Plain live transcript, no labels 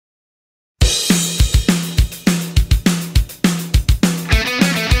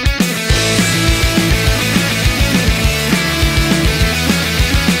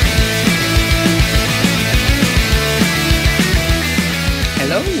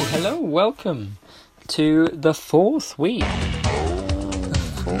Hello, welcome to the fourth week.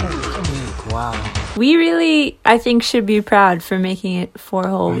 Wow. We really, I think, should be proud for making it 4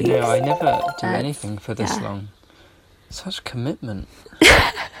 whole weeks. I never do anything for this long. Such commitment.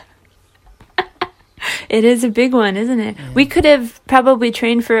 It is a big one, isn't it? Yeah. We could have probably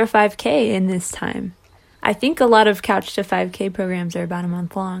trained for a 5K in this time. I think a lot of Couch to 5K programs are about a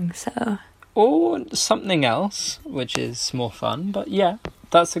month long, so... Or something else, which is more fun, but yeah.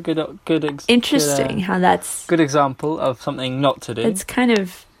 That's a good interesting how that's good example of something not to do. It's kind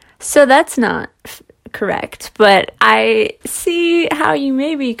of so that's not correct, but I see how you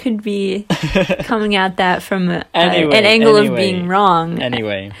maybe could be coming at that from an angle of being wrong.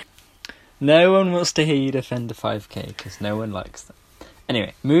 Anyway, no one wants to hear you defend the 5K because no one likes them.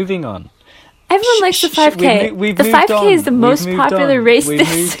 Anyway, moving on. Everyone likes the 5K. The 5K is the most popular race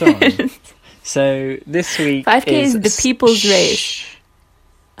distance. So this week 5K is the people's race.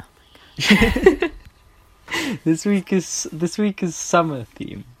 This week is summer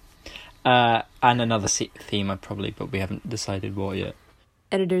theme, and another theme but we haven't decided what yet.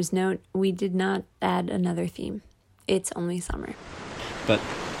 Editor's note: we did not add another theme. It's only summer. But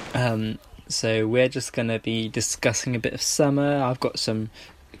so we're just gonna be discussing a bit of summer. I've got some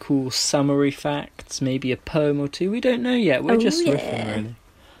cool summary facts, maybe a poem or two. We don't know yet. We're just riffing,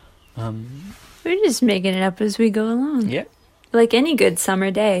 really. We're just making it up as we go along. Yep. Like any good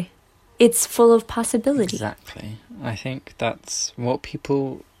summer day. It's full of possibility. Exactly. I think that's what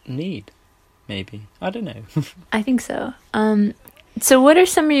people need. Maybe. I don't know. I think so. So what are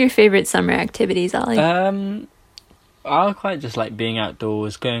some of your favorite summer activities, Ollie? I quite just like being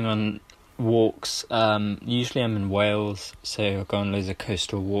outdoors, going on walks. Usually I'm in Wales, so I go on loads of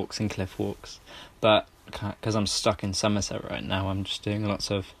coastal walks and cliff walks. But because I'm stuck in Somerset right now, I'm just doing lots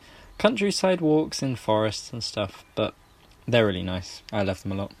of countryside walks in forests and stuff. But they're really nice. I love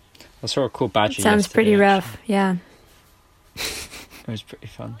them a lot. I saw a cool badger. Sounds pretty rough, yeah. It was pretty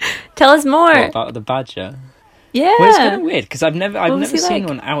fun. Tell us more. What about the badger? Yeah. Well, it's kind of weird because I've never seen like?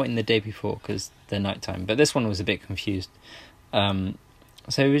 one out in the day before because they're nighttime. But this one was a bit confused. So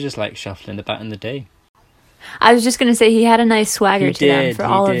we were just like shuffling about in the day. I was just going to say he had a nice swagger to them for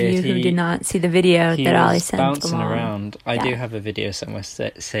all of you who did not see the video that Ollie sent along. He was bouncing around. I do have a video somewhere.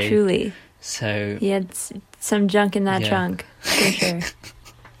 Truly. So he had some junk in that trunk for sure.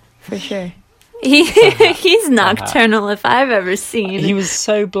 For sure. He's nocturnal if I've ever seen. He was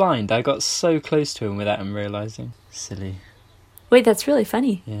so blind. I got so close to him without him realising. Silly. Wait, that's really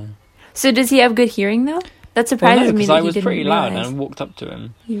funny. Yeah. So does he have good hearing, though? That surprises me that I was pretty loud and I walked up to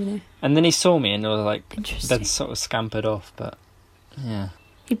him. And then he saw me and was like, then sort of scampered off, but yeah.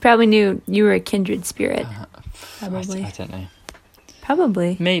 He probably knew you were a kindred spirit. Probably. I don't know.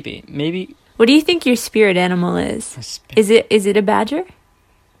 Probably. Maybe. What do you think your spirit animal is? Is it a badger?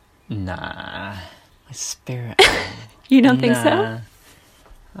 Nah, my spirit animal. You don't think so?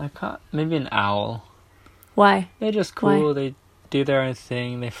 I can't. Maybe an owl. Why? They're just cool. Why? They do their own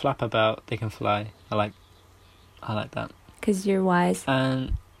thing. They flap about. They can fly. I like that. Because you're wise.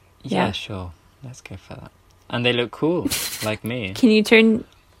 And yeah, sure. Let's go for that. And they look cool, like me. Can you turn?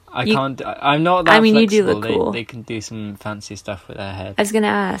 Can't. I'm not that flexible. You do look cool. They can do some fancy stuff with their head. I was gonna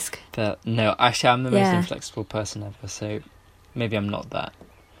ask. But no, actually, I'm the most inflexible person ever. So maybe I'm not that.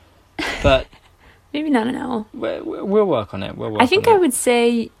 But maybe not an owl. We'll work on it. I think I would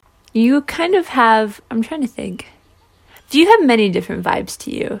say you kind of have. I'm trying to think. Do you have many different vibes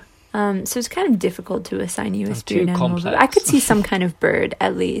to you? So it's kind of difficult to assign you a spirit animal. But I could see some kind of bird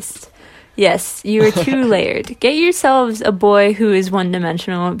at least. Yes, you are too layered. Get yourselves a boy who is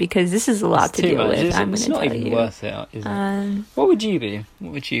one-dimensional because this is a lot to deal with. It's not even worth it, is it? What would you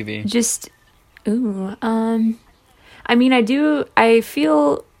be? Just, I mean, I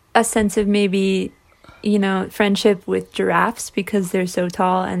feel a sense of maybe, friendship with giraffes because they're so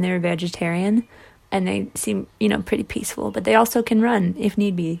tall and they're vegetarian and they seem, pretty peaceful, but they also can run if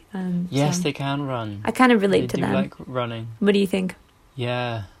need be. Yes, they can run. I kind of relate to them. They do like running. What do you think?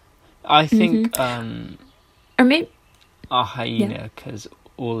 Yeah. I think, or maybe a hyena, because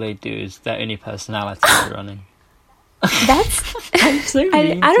all they do is their only personality is running. That's so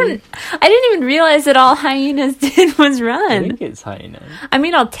mean. I didn't even realize that all hyenas did was run. I think it's hyena. I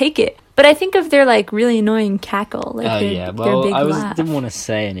mean, I'll take it, but I think of their like really annoying cackle, like their big laugh. Didn't want to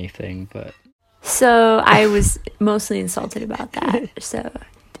say anything, but so I was mostly insulted about that. So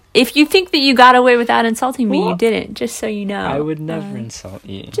if you think that you got away without insulting me, you didn't. Just so you know, I would never insult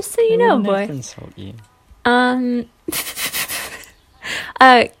you. Just so you know, boy. Never insult you.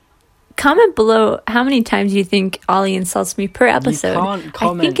 Comment below how many times you think Ollie insults me per episode. You can't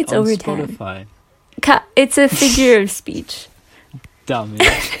comment. I think it's over 10. It's a figure of speech. Dummy.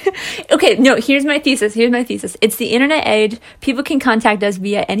 Okay, no, here's my thesis. It's the internet age. People can contact us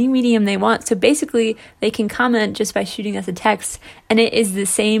via any medium they want. So basically, they can comment just by shooting us a text, and it is the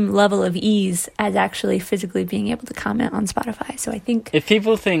same level of ease as actually physically being able to comment on Spotify. So I think if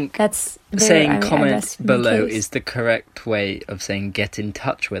people think that's saying comment below is the correct way of saying get in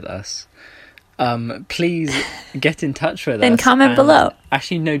touch with us, please get in touch with us. Then comment below.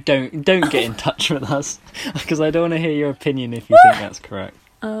 Actually, no, don't get in touch with us, because I don't want to hear your opinion if you think that's correct.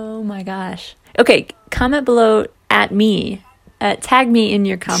 Oh my gosh. Okay, comment below at me. Tag me in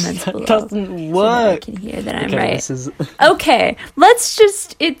your comments below. That doesn't work. So that I can hear that I'm right. Okay, let's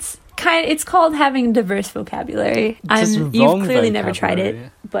just. It's called having diverse vocabulary. You've clearly never tried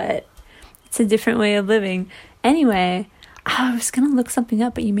it, but it's a different way of living. Anyway, I was gonna look something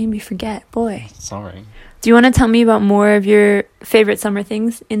up, but you made me forget. Boy, sorry. Do you want to tell me about more of your favorite summer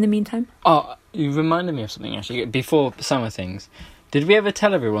things in the meantime? Oh, you reminded me of something actually. Before summer things, did we ever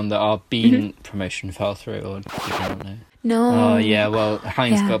tell everyone that our bean promotion fell through, or did you not know? No. Oh yeah, well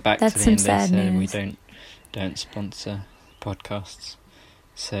Heinz got back to me and they said news. we don't sponsor podcasts.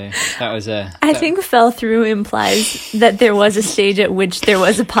 So that was I think fell through implies that there was a stage at which there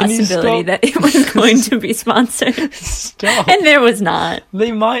was a possibility that it was going to be sponsored. Stop. And there was not.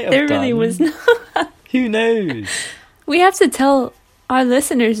 They might have There really was not. Who knows? We have to tell our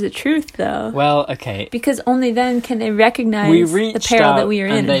listeners the truth, though. Well, okay. Because only then can they recognize the peril that we are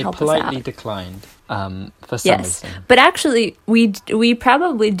in and help us out. And they politely declined for some reason. But actually, we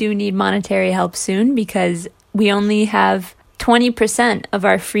probably do need monetary help soon, because we only have 20% of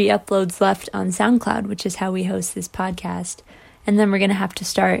our free uploads left on SoundCloud, which is how we host this podcast. And then we're going to have to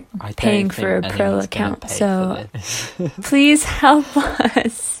start paying for a pro account. So please help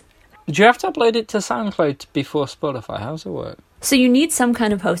us. Do you have to upload it to SoundCloud before Spotify? How does it work? So you need some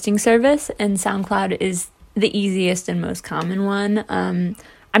kind of hosting service, and SoundCloud is the easiest and most common one.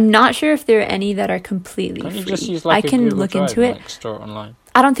 I'm not sure if there are any that are completely free. You just use I can look into it. Store it online.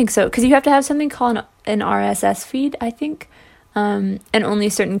 I don't think so, because you have to have something called an RSS feed, I think. And only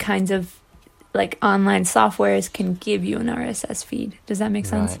certain kinds of online softwares can give you an RSS feed. Does that make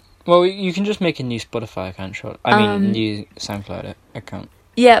sense? Right. Well, you can just make a new Spotify account, sure. New SoundCloud account.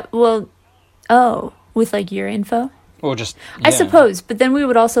 Yeah, well, with your info? Or just... Yeah. I suppose, but then we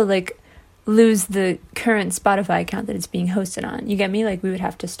would also lose the current Spotify account that it's being hosted on. You get me? We would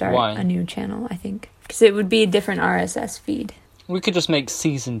have to start a new channel, I think. Because it would be a different RSS feed. We could just make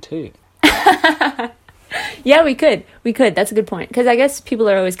season 2. Yeah, we could. That's a good point. Because I guess people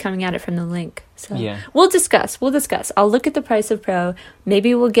are always coming at it from the link. So yeah. We'll discuss. I'll look at the price of Pro.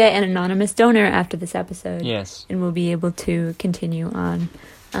 Maybe we'll get an anonymous donor after this episode. Yes. And we'll be able to continue on.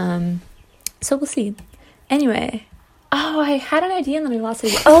 So we'll see. Anyway. Oh, I had an idea and then I lost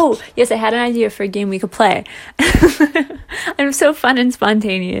it. Oh, yes, I had an idea for a game we could play. I'm so fun and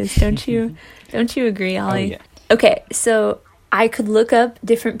spontaneous. Don't you agree, Ollie? Oh, yeah. Okay, so I could look up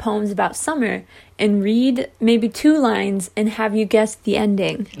different poems about summer and read maybe 2 lines and have you guess the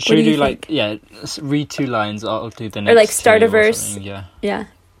ending. Should we do read 2 lines, I'll do the next or start a verse. Yeah. Yeah.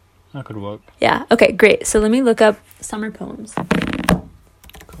 That could work. Yeah, okay, great. So let me look up summer poems.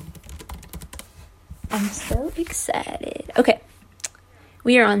 I'm so excited. Okay.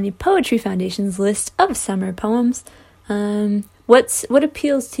 We are on the Poetry Foundation's list of summer poems. What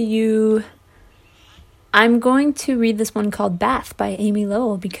appeals to you? I'm going to read this one called Bath by Amy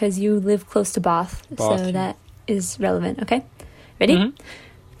Lowell because you live close to Bath. So that is relevant. Okay? Ready? Mm-hmm.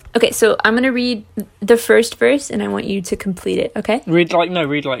 Okay, so I'm going to read the first verse and I want you to complete it, okay? Read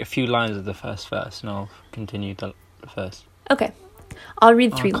a few lines of the first verse and I'll continue the first. Okay. I'll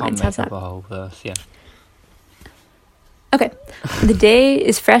read 3 lines. How's that? A whole verse, yeah. Okay. The day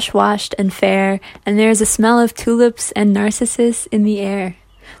is fresh washed and fair, and there is a smell of tulips and narcissus in the air.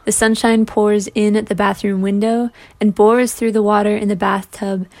 The sunshine pours in at the bathroom window and bores through the water in the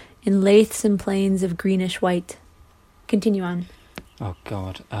bathtub in lathesome plains of greenish white. Continue on. Oh,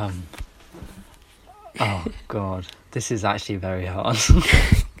 God. Oh, God. This is actually very hard.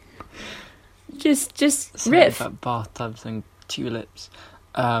 just riff. About bathtubs and tulips.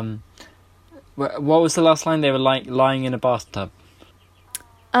 What was the last line? They were lying in a bathtub.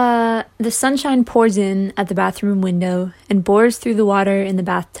 The sunshine pours in at the bathroom window and bores through the water in the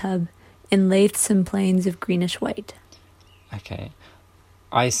bathtub in lathesome plains of greenish white. Okay.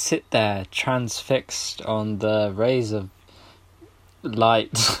 I sit there transfixed on the rays of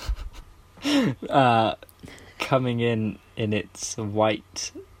light coming in its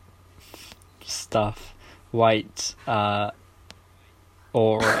white stuff, white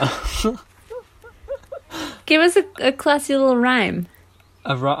aura. Give us a classy little rhyme.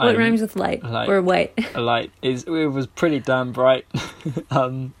 What rhymes with light or white? A light it was pretty damn bright.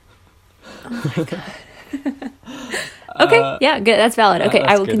 Oh my god. Okay, yeah, good. That's valid. Okay,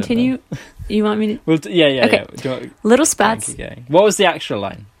 I will continue. You want me to? Well, yeah. Okay. Little spots. What was the actual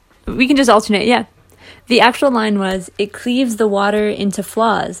line? We can just alternate. Yeah, the actual line was, "It cleaves the water into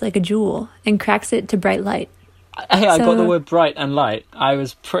flaws like a jewel and cracks it to bright light." Hey, I got the word bright and light. I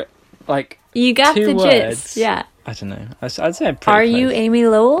was you got the gist. Yeah. I don't know. I'd say I'm pretty Are close. you Amy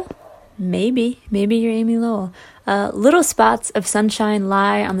Lowell? Maybe you're Amy Lowell. Little spots of sunshine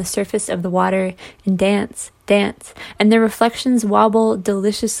lie on the surface of the water and dance, and their reflections wobble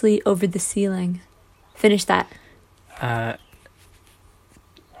deliciously over the ceiling. Finish that.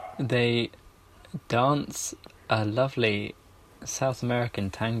 They dance a lovely South American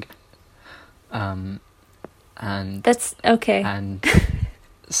tango. And that's okay. And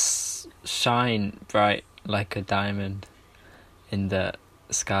shine bright like a diamond in the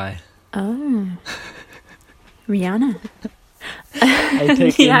sky. Oh. Rihanna. I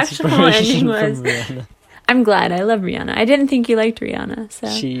take the actual ending was Rihanna. I'm glad. I love Rihanna. I didn't think you liked Rihanna, so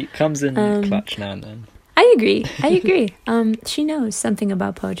she comes in clutch now and then. I agree. She knows something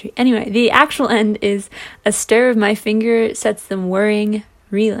about poetry. Anyway, the actual end is, a stir of my finger sets them whirring,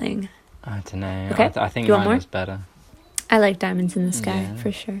 reeling. I don't know. Okay. I think mine was better. I like Diamonds in the Sky,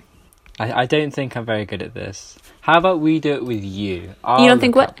 for sure. I don't think I'm very good at this. How about we do it with you? You don't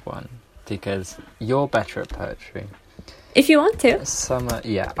think what? One, because you're better at poetry. If you want to.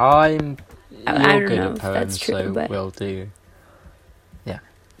 You're I good don't know at if poems, that's true, so but we'll do. Yeah.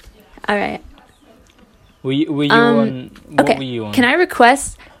 All right. Were you on? What okay. were you on? Can I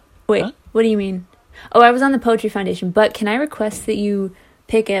request? Wait. Huh? What do you mean? Oh, I was on the Poetry Foundation, but can I request that you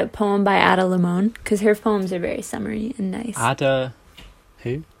pick a poem by Ada Limon, because her poems are very summery and nice. Ada,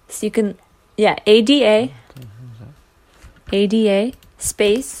 who? So you can, ADA, ADA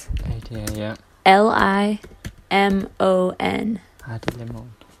space ADA, yeah. LIMON. Ada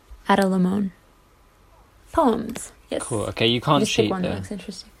Limon. Ada Limon. Poems. Yes. Cool. Okay, you can't just cheat pick one though. that looks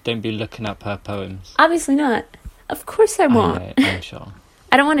interesting. Don't be looking up her poems. Obviously not. Of course I won't. I'm sure.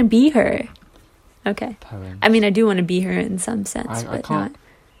 I don't want to be her. Okay. Poems. I mean, I do want to be her in some sense, I but can't. not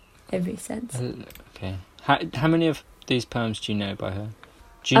every sense. Okay. How many of these poems do you know by her?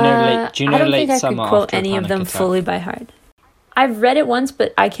 Do you know late? Do you know I don't late think I summer could quote after any a of them panic attack? fully by heart. I've read it once,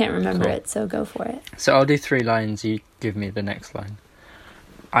 but I can't remember it, so go for it. So I'll do 3 lines. You give me the next line.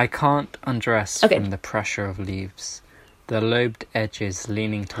 I can't undress from the pressure of leaves, the lobed edges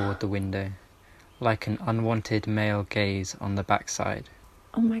leaning toward the window, like an unwanted male gaze on the backside.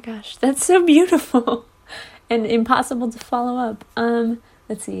 Oh my gosh, that's so beautiful and impossible to follow up.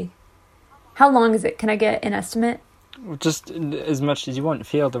 Let's see. How long is it? Can I get an estimate? Just as much as you want.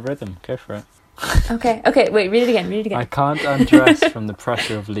 Feel the rhythm. Go for it. Okay, wait, read it again. I can't undress from the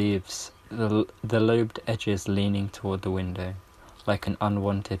pressure of leaves, the lobed edges leaning toward the window, like an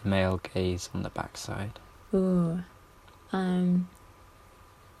unwanted male gaze on the backside. Ooh.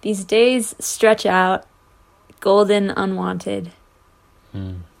 These days stretch out, golden unwanted.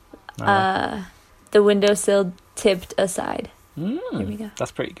 The windowsill tipped aside. Here we go.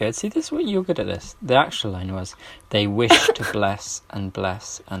 That's pretty good. See, this is what you're good at this. The actual line was, they wish to bless and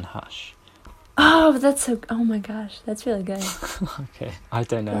hush. Oh, that's so... Oh my gosh, that's really good. Okay, I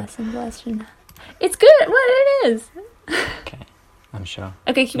don't know. Bless and... It's good, what it is. Okay, I'm sure.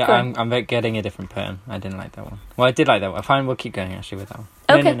 Okay, keep going. I'm getting a different poem. I didn't like that one. Well, I did like that one. Fine, we'll keep going actually with that one.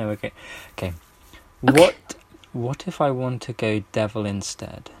 Okay. No, okay. Okay. What if I want to go devil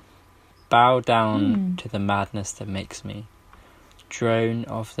instead? Bow down to the madness that makes me. Drone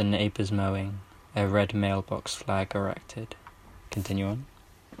of the neighbours mowing, a red mailbox flag erected. Continue on.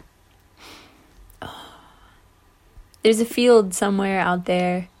 There's a field somewhere out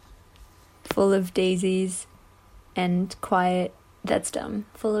there, full of daisies and quiet. That's dumb.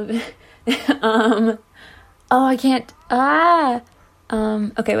 Full of... Oh, I can't...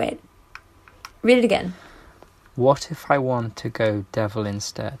 Okay, wait. Read it again. What if I want to go devil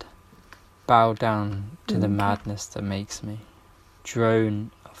instead? Bow down to the madness that makes me. Drone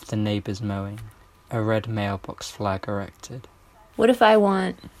of the neighbours mowing, a red mailbox flag erected. What if I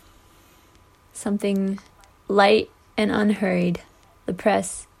want something light and unhurried, the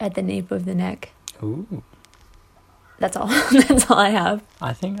press at the nape of the neck? Ooh. That's all. That's all I have.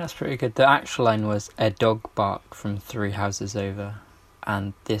 I think that's pretty good. The actual line was, a dog barked from 3 houses over,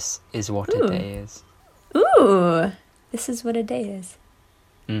 and this is what a day is. Ooh, this is what a day is.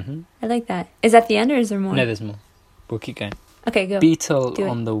 Mm-hmm. I like that. Is that the end or is there more? No, there's more. We'll keep going. Okay, go. Beetle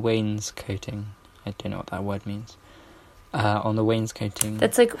on the wainscoting. I don't know what that word means. On the wainscoting.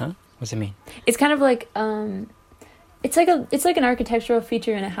 That's like... Huh? What does it mean? It's kind of like it's like an architectural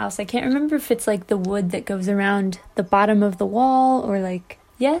feature in a house. I can't remember if it's like the wood that goes around the bottom of the wall or like,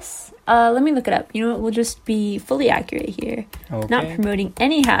 yes. Let me look it up. You know what? We'll just be fully accurate here. Okay. Not promoting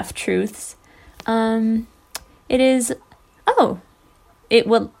any half-truths. It is, it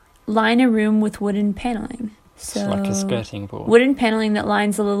will line a room with wooden paneling. So, it's like a skirting board. Wooden paneling that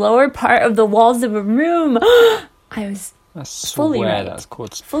lines the lower part of the walls of a room. I swear that's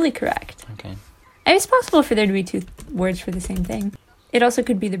called... Fully correct. Okay. And it's possible for there to be two words for the same thing. It also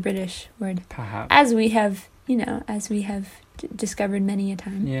could be the British word. Perhaps. As we have discovered many a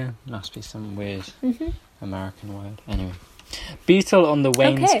time. Yeah, must be some weird American word. Anyway. Beetle on the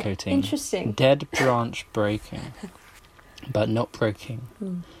wainscoting. Okay, interesting. Dead branch breaking, but not breaking.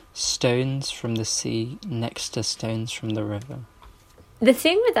 Ooh. Stones from the sea next to stones from the river. The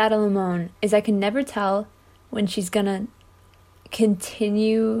thing with Ada Limon is I can never tell when she's gonna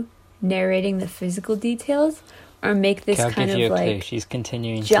continue narrating the physical details or make this kind of like clue. She's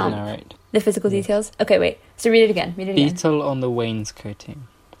continuing jump to narrate the physical details. Okay, wait. So read it again. Beetle on the wainscoting.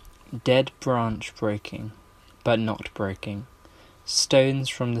 Dead branch breaking, but not breaking. Stones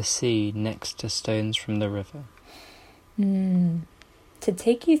from the sea next to stones from the river. To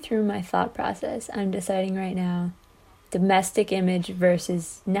take you through my thought process, I'm deciding right now domestic image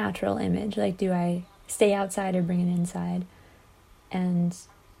versus natural image. Like, do I stay outside or bring it inside? And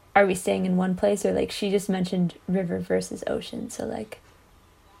are we staying in one place? Or, like, she just mentioned river versus ocean. So, like,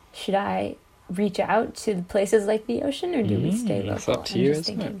 should I reach out to the places like the ocean or do we stay local? It's up to you,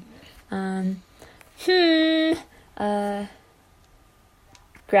 isn't it?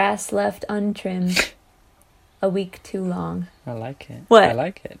 Grass left untrimmed. A week too long. I like it. What? I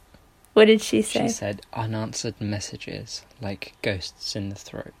like it. What did she say? She said unanswered messages like ghosts in the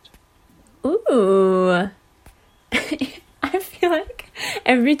throat. Ooh. I feel like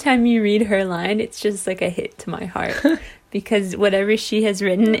every time you read her line, it's just like a hit to my heart. Because whatever she has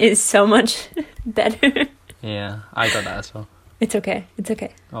written is so much better. Yeah, I got that as well. It's okay. It's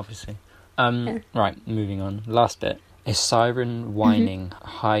okay. Obviously. Yeah. Right, moving on. Last bit. A siren whining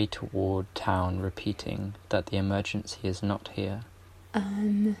high toward town, repeating that the emergency is not here.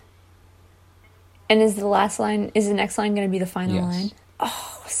 And is the next line going to be the final line?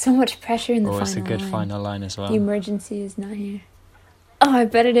 Oh, so much pressure in the final line. It's a good final line as well. The emergency is not here. Oh, I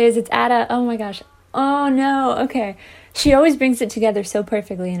bet it is. It's Ada. Oh my gosh. Oh no. Okay. She always brings it together so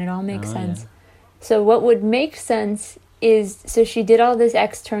perfectly and it all makes sense. Yeah. So what would make sense is, so she did all this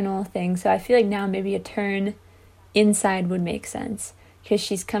external thing. So I feel like now maybe a turn inside would make sense because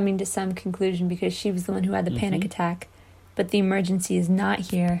she's coming to some conclusion because she was the one who had the panic attack, but the emergency is not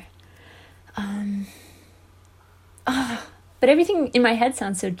here. But everything in my head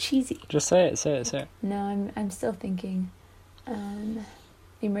sounds so cheesy. Just say it. No, I'm still thinking. The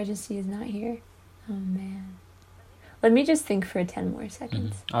emergency is not here. Oh man. Let me just think for 10 more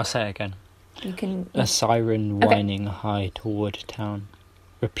seconds. I'll say it again. You can. A siren whining high toward town,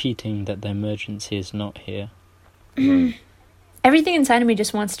 repeating that the emergency is not here. Everything inside of me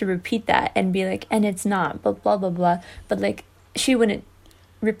just wants to repeat that and be like, and it's not, but blah blah blah. But like, she wouldn't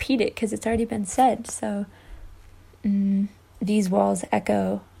repeat it because it's already been said. So these walls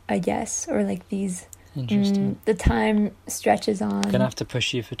echo a yes, or like these. Interesting. The time stretches on. Gonna have to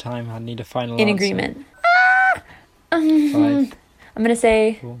push you for time. I need a final in answer. agreement. 5. I'm gonna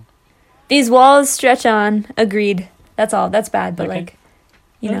say 4. These walls stretch on. Agreed. That's all. That's bad, but like,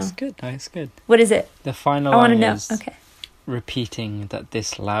 you know. That's good. That's good. What is it? The final I want to line know. is Okay. repeating that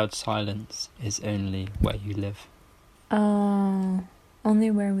this loud silence is only where you live. Oh,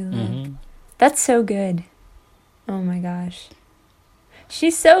 only where we live. That's so good. Oh my gosh.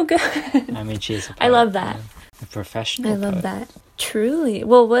 She's so good. I mean, she's a poet. I love that. A professional I love poet. that. Truly.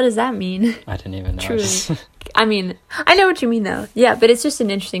 Well, what does that mean? I don't even know. Truly. I mean, I know what you mean though. Yeah, but it's just an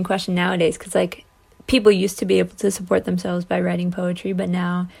interesting question nowadays because like people used to be able to support themselves by writing poetry, but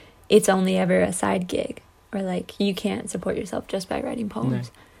now it's only ever a side gig, or like you can't support yourself just by writing poems.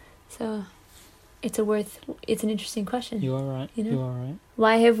 No. So it's an interesting question. You are right. You know? You are right.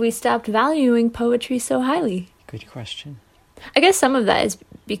 Why have we stopped valuing poetry so highly? Good question. I guess some of that is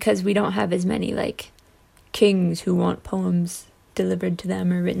because we don't have as many like kings who want poems delivered to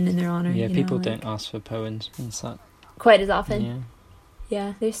them or written in their honor. Yeah, you people know, like, don't ask for poems and such. quite as often. Yeah.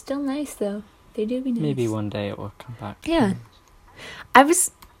 Yeah, they're still nice though. They do be nice. Maybe one day it will come back. Yeah.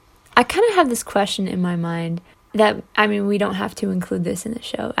 I kind of have this question in my mind that, I mean, we don't have to include this in the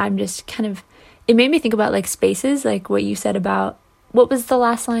show. I'm just kind of, it made me think about like spaces, like what you said about, what was the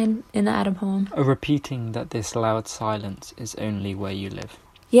last line in the Ada poem? Repeating that this loud silence is only where you live.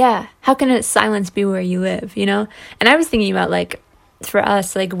 Yeah. How can a silence be where you live, you know? And I was thinking about like, for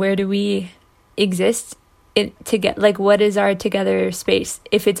us, like where do we exist it to get like what is our together space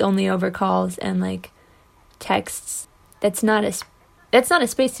if it's only over calls and like texts? That's not a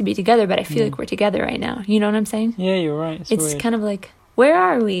space to be together, but I feel like we're together right now. You know what I'm saying? Yeah, you're right. It's weird. Kind of like, where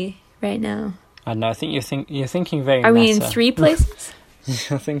are we right now? I know. I think you're thinking very. Are we in 3 places?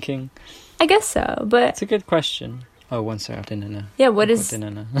 You're thinking. I guess so, but it's a good question. Oh, one second, dinner now. Yeah, what is dinner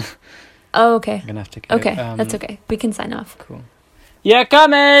now? Oh, okay. I'm gonna have to go. Okay, that's okay. We can sign off. Cool. Yeah,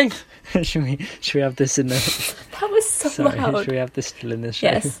 coming. should we have this in the? That was so loud. Should we have this still in the show?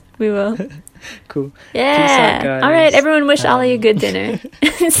 Yes, we will. Cool. Yeah. Peace out, guys. All right, everyone. Wish Ollie a good dinner.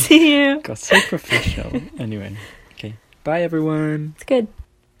 See you. God, so professional. Anyway, okay. Bye, everyone. It's good.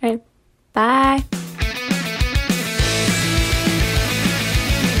 All right. Bye.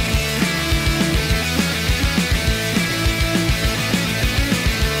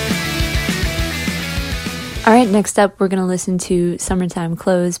 All right, next up, we're going to listen to Summertime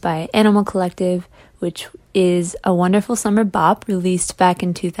Clothes by Animal Collective, which is a wonderful summer bop released back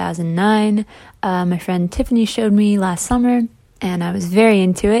in 2009. My friend Tiffany showed me last summer, and I was very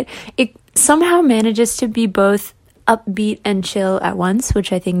into it. It somehow manages to be both upbeat and chill at once,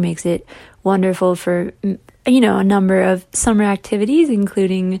 which I think makes it wonderful for, a number of summer activities,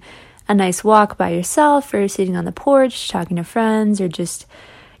 including a nice walk by yourself or sitting on the porch, talking to friends, or just...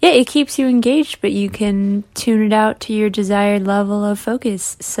 Yeah, it keeps you engaged, but you can tune it out to your desired level of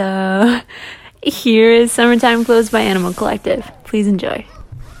focus. So here is Summertime Clothes by Animal Collective. Please enjoy.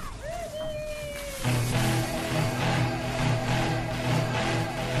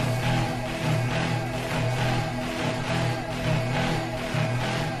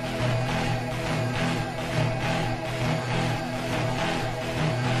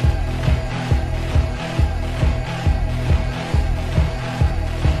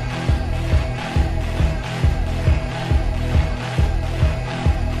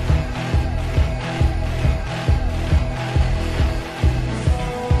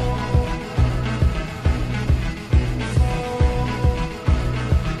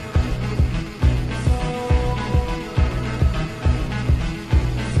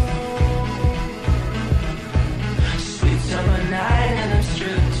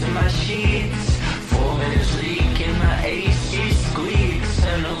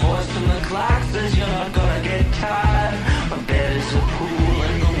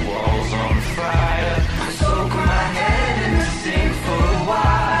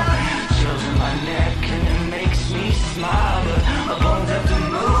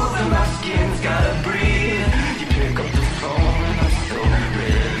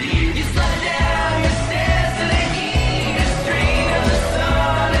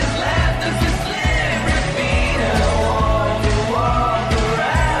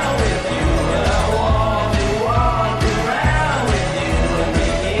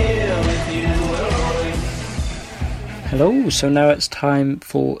 Hello, so now it's time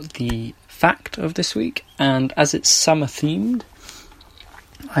for the fact of this week, and as it's summer themed,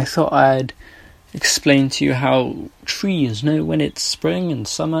 I thought I'd explain to you how trees know when it's spring and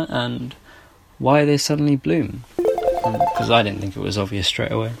summer and why they suddenly bloom, because I didn't think it was obvious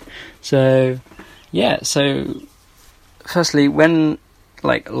straight away. So firstly, when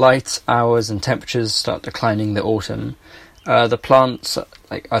light hours and temperatures start declining in the autumn, the plants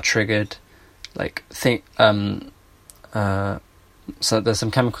are triggered, so there's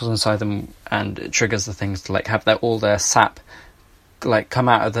some chemicals inside them, and it triggers the things to have all their sap come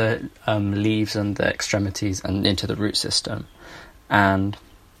out of the leaves and the extremities and into the root system, and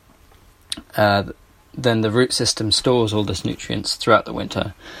then the root system stores all this nutrients throughout the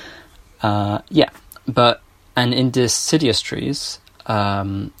winter. And in deciduous trees,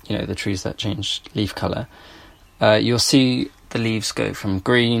 the trees that change leaf colour, you'll see the leaves go from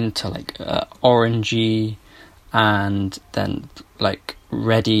green to orangey, and then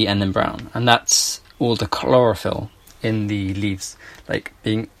reddy, and then brown, and that's all the chlorophyll in the leaves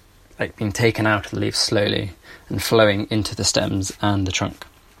being taken out of the leaves slowly and flowing into the stems and the trunk.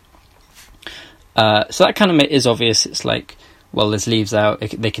 So that kind of is obvious. It's there's leaves out,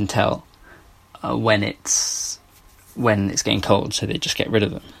 they can tell when it's getting cold, so they just get rid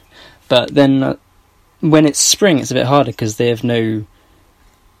of them. But then when it's spring, it's a bit harder because they have no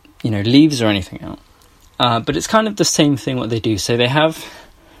leaves or anything out. But it's kind of the same thing what they do. So they have,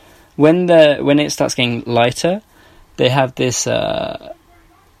 when it starts getting lighter, they have this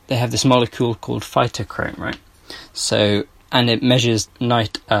molecule called phytochrome, right? So, and it measures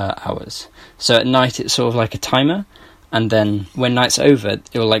night hours. So at night it's sort of like a timer, and then when night's over,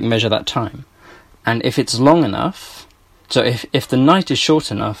 it will measure that time. And if it's long enough, so if the night is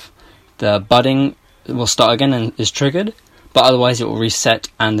short enough, the budding will start again and is triggered, but otherwise it will reset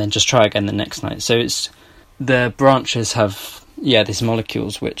and then just try again the next night. So it's the branches have these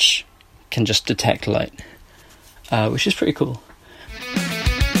molecules which can just detect light, which is pretty cool.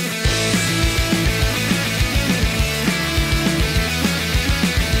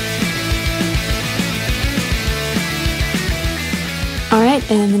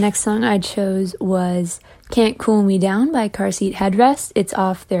 Alright, and the next song I chose was Can't Cool Me Down by Car Seat Headrest. It's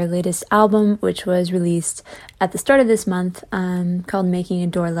off their latest album, which was released at the start of this month, called Making a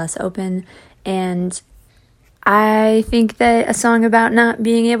Door Less Open. And I think that a song about not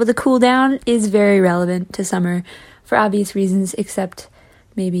being able to cool down is very relevant to summer for obvious reasons, except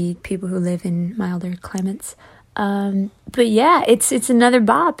maybe people who live in milder climates. But yeah, it's another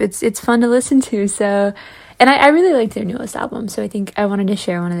bop. It's fun to listen to, so... And I really liked their newest album, so I think I wanted to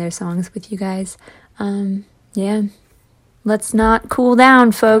share one of their songs with you guys. Yeah. Let's not cool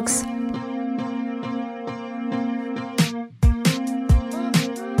down, folks.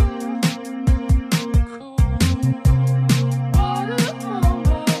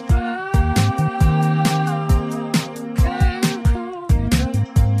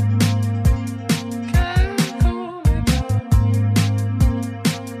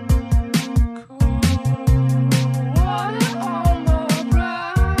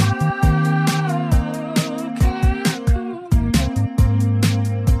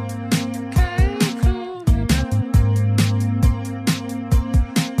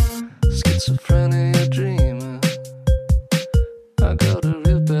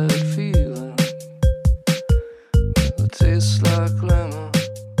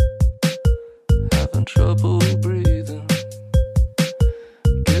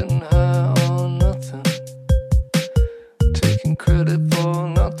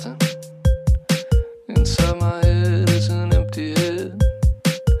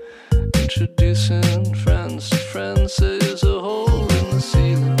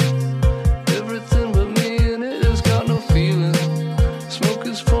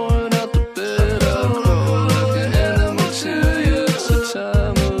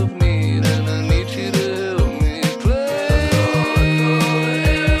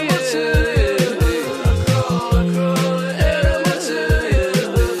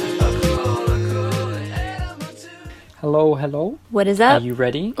 Hello. What is up? Are you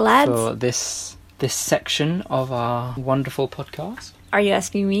ready, lads, for this section of our wonderful podcast? Are you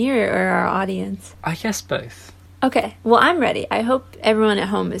asking me or our audience? I guess both. Okay, well, I'm ready. I hope everyone at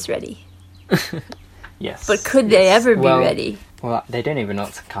home is ready. Yes. But could they ever be ready? Well, they don't even know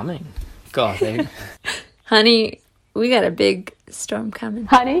what's coming. God, they... Honey, we got a big storm coming.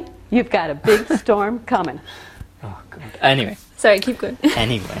 Honey, you've got a big storm coming. Oh, God. Anyway. Sorry, keep going.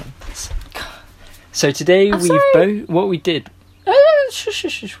 Anyway. So today what we did...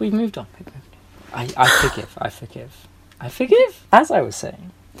 Shush, we moved on. I forgive. As I was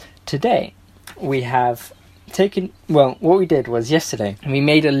saying, today we have taken... Well, what we did was yesterday, we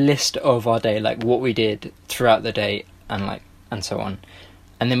made a list of our day, like what we did throughout the day and so on.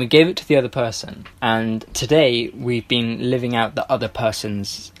 And then we gave it to the other person. And today we've been living out the other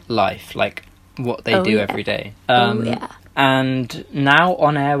person's life, like what they do every day. And now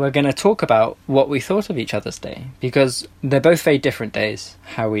on air we're going to talk about what we thought of each other's day, because they're both very different days,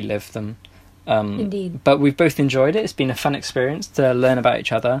 how we live them. Indeed. But we've both enjoyed it. It's been a fun experience to learn about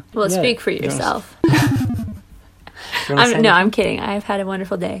each other. Well, speak for yourself. I'm I'm kidding. I've had a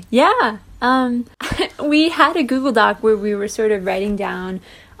wonderful day. Yeah. We had a Google Doc where we were sort of writing down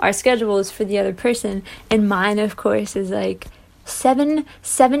our schedules for the other person, and mine, of course, is like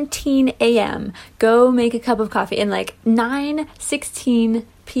 7:17 a.m. go make a cup of coffee, and like 9:16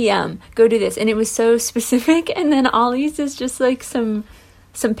 p.m. go do this. And it was so specific. And then Ollie's is just like some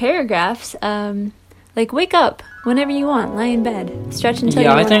paragraphs, like wake up whenever you want, lie in bed, stretch until you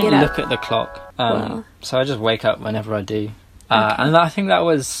want to get up. Yeah, I don't look at the clock, so I just wake up whenever I do. And I think that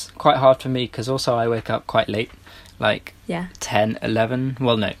was quite hard for me, because also I wake up quite late, like 10, 11.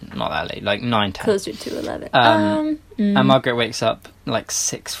 Well, no, not that late, like 9, 10. Closer to 11. And Margaret wakes up like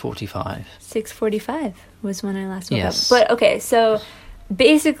 6:45. 6:45 was when I last woke up. But okay, so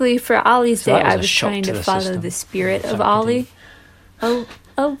basically for Ollie's day, I was trying to follow the spirit of Ollie. Oh,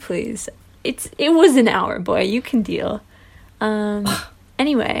 please. It was an hour, boy. You can deal.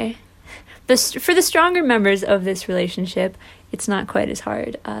 Anyway, for the stronger members of this relationship, it's not quite as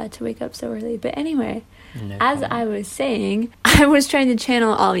hard to wake up so early. But anyway, as I was saying, I was trying to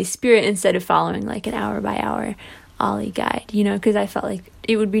channel Ollie's spirit instead of following like an hour by hour Ollie guide, because I felt like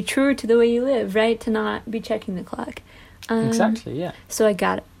it would be truer to the way you live, right? To not be checking the clock. Exactly, yeah. So I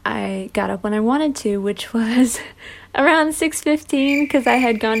got up when I wanted to, which was around 6:15, because I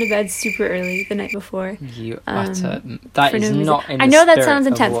had gone to bed super early the night before. You utter... That is not in the I know that spirit sounds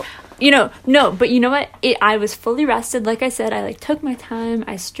intense. No, but you know what? I was fully rested. Like I said, I took my time.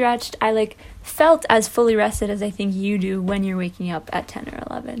 I stretched. I felt as fully rested as I think you do when you're waking up at 10 or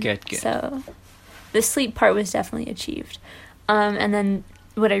 11. Good. So the sleep part was definitely achieved. And then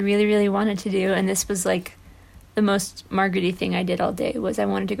what I really, really wanted to do, and this was the most Margaret-y thing I did all day, was I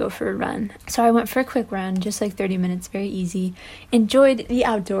wanted to go for a run. So I went for a quick run, just 30 minutes, very easy. Enjoyed the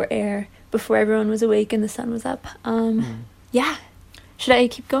outdoor air before everyone was awake and the sun was up. Yeah. Should I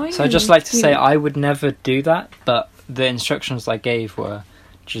keep going? So I'd just like to say I would never do that, but the instructions I gave were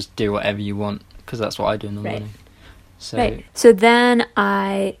just do whatever you want, because that's what I do in the morning. So then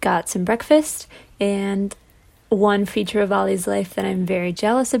I got some breakfast, and one feature of Ollie's life that I'm very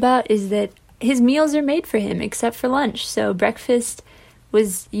jealous about is that his meals are made for him, except for lunch. So breakfast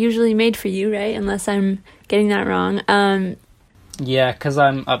was usually made for you, right? Unless I'm getting that wrong. Yeah, because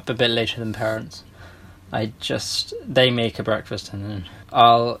I'm up a bit later than parents. They make a breakfast and then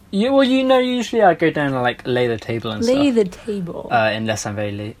usually I go down and lay the table and stuff. Lay the table. Unless I'm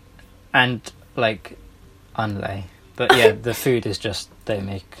very late. And unlay. But yeah, the food is just they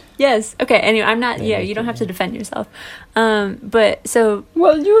make. Yes. Okay. Anyway, I'm not. Yeah, you don't have to defend yourself. But so.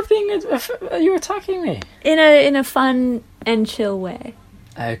 Well, you were attacking me in a fun and chill way.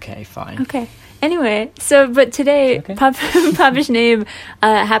 Okay. Fine. Okay. Anyway, but today, okay. Papa Schnabe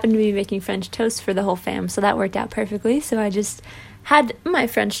happened to be making French toast for the whole fam, so that worked out perfectly. So I just had my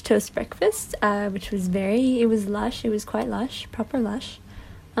French toast breakfast, which was it was lush. It was quite lush, proper lush.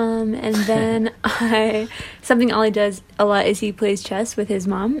 And then something Ollie does a lot is he plays chess with his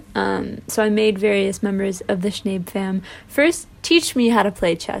mom. So I made various members of the Schnabe fam first teach me how to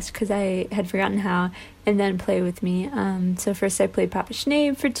play chess, because I had forgotten how, and then play with me. So first I played Papa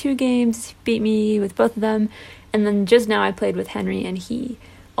Schnabe for 2 games, he beat me with both of them, and then just now I played with Henry, and he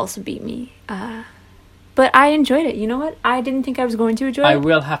also beat me. But I enjoyed it. You know what? I didn't think I was going to enjoy it.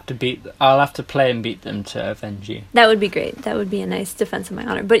 I'll have to play and beat them to avenge you. That would be great. That would be a nice defense of my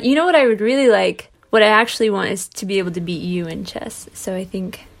honor. But you know what I would really like? What I actually want is to be able to beat you in chess. So I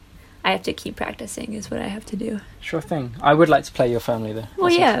think I have to keep practicing is what I have to do. Sure thing. I would like to play your family though. Well,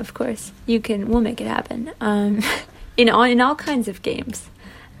 yeah, of course. We'll make it happen. In all kinds of games.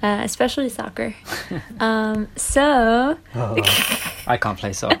 Especially soccer. I can't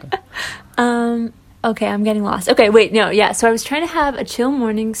play soccer. Okay, I'm getting lost. Okay, wait, no, yeah. So I was trying to have a chill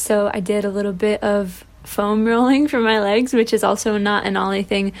morning, so I did a little bit of foam rolling for my legs, which is also not an Ollie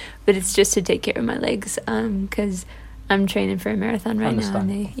thing, but it's just to take care of my legs, because I'm training for a marathon right now.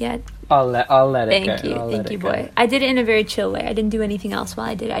 And I'll let it go. Thank you, boy. I did it in a very chill way. I didn't do anything else while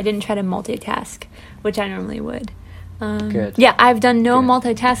I did it. I didn't try to multitask, which I normally would. Good. Yeah, I've done no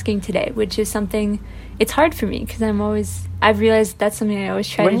multitasking today, which is something. It's hard for me because I've realized that's something I always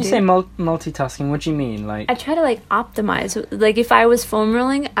try to do. When you say multitasking, what do you mean? I try to optimize. If I was foam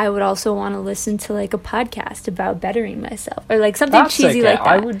rolling, I would also want to listen to a podcast about bettering myself or something that's cheesy okay.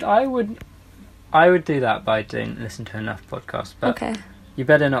 like that. I would do that, but I don't listen to enough podcasts. But okay. You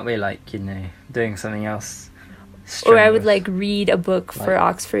better not be doing something else. Strenuous. Or I would read a book for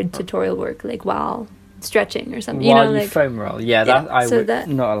Oxford tutorial work while stretching or something. While you foam roll. Yeah, not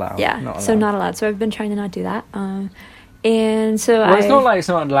allowed. Yeah, not allowed. So I've been trying to not do that. And so it's not like it's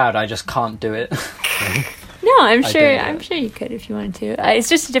not allowed, I just can't do it. No, I'm sure you could if you wanted to. It's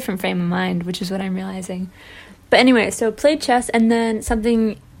just a different frame of mind, which is what I'm realizing. But anyway, so played chess, and then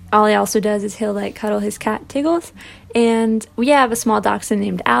something Ollie also does is he'll cuddle his cat Tiggles, and we have a small dachshund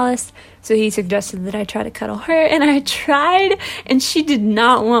named Alice, so he suggested that I try to cuddle her, and I tried, and she did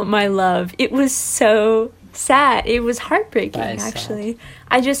not want my love. It was so sad. It was heartbreaking, actually.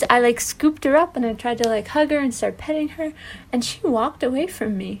 Sad. I scooped her up, and I tried to hug her and start petting her, and she walked away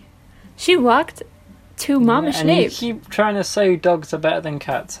from me. She walked to Mama Schnabe. And you keep trying to say dogs are better than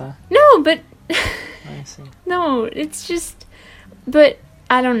cats, huh? No, but I see. No, it's just, but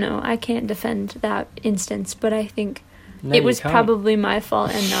I don't know. I can't defend that instance, but I think it was probably my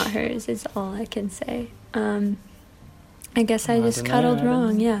fault and not hers, is all I can say. I guess I just cuddled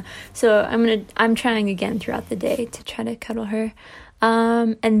wrong, yeah. So I'm trying again throughout the day to try to cuddle her.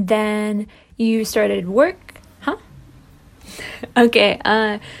 And then you started work, huh? Okay,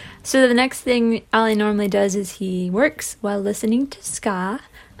 so the next thing Ollie normally does is he works while listening to ska.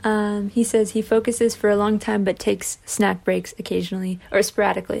 He says he focuses for a long time but takes snack breaks occasionally, or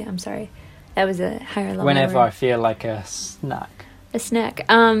sporadically, I'm sorry. That was a higher level whenever word. I feel like a snack. A snack.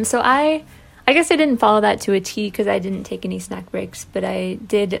 So I guess I didn't follow that to a T because I didn't take any snack breaks, but I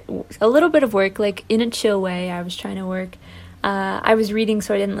did a little bit of work, in a chill way. I was trying to work. I was reading,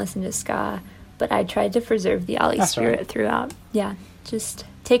 so I didn't listen to ska, but I tried to preserve the Ollie spirit throughout. Yeah, just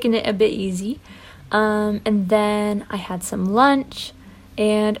taking it a bit easy. And then I had some lunch,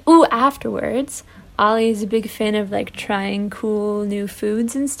 And, afterwards, Ollie is a big fan of, like, trying cool new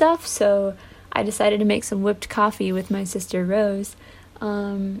foods and stuff, so I decided to make some whipped coffee with my sister Rose.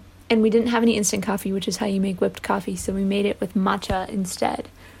 And we didn't have any instant coffee, which is how you make whipped coffee, so we made it with matcha instead,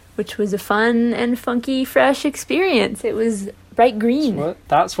 which was a fun and funky, fresh experience. It was bright green.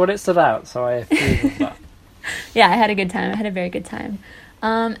 That's what it's about, so I approve of that. Yeah, I had a good time. I had a very good time.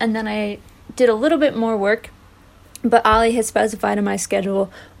 And then I did a little bit more work, but Ollie has specified in my schedule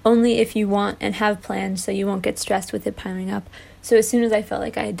only if you want and have plans, so you won't get stressed with it piling up. So as soon as I felt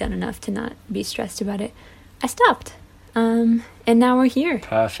like I had done enough to not be stressed about it, I stopped. And now we're here.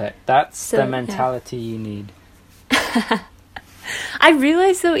 Perfect. That's the mentality you need. I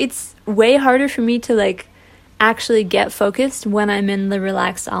realize, though, it's way harder for me to, like, actually get focused when I'm in the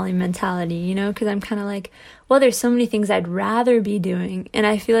relaxed Ollie mentality, you know? Because I'm kind of like, well, there's so many things I'd rather be doing. And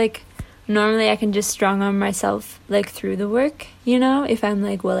I feel like normally I can just strong arm myself, like, through the work, you know? If I'm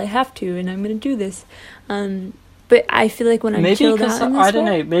like, well, I have to, and I'm going to do this. But I feel like when I'm chilled out in this I don't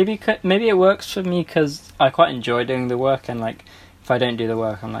know, maybe it works for me because I quite enjoy doing the work, and, like, if I don't do the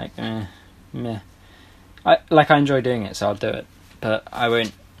work, I'm like, meh. I enjoy doing it, so I'll do it. But I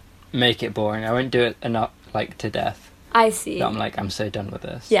won't make it boring. I won't do it enough, like, to death. I see. So I'm like, I'm so done with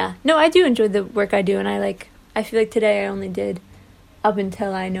this. Yeah. No, I do enjoy the work I do, and I feel like today I only did up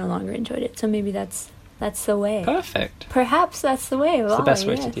until I no longer enjoyed it. So maybe that's the way. Perfect. Perhaps that's the way. It's the best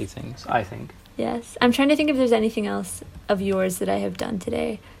way to do things, I think. Yes. I'm trying to think if there's anything else of yours that I have done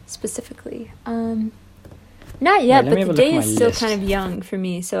today, specifically. Not yet, but the day is still kind of young for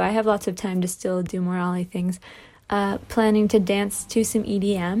me, so I have lots of time to still do more Ollie things. Planning to dance to some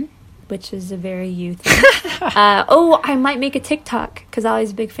EDM, which is a very you thing. I might make a TikTok, because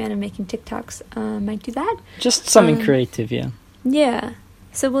Ollie's a big fan of making TikToks. Might do that. Just something creative, yeah. Yeah.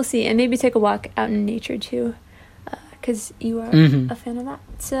 So we'll see. And maybe take a walk out in nature, too, because you are a fan of that.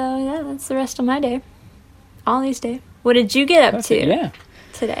 So, yeah, that's the rest of my day. Ollie's day. What did you get up to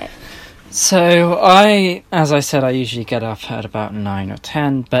today? So, as I said, I usually get up at about 9 or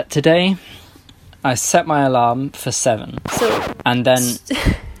 10, but today I set my alarm for 7. So, and then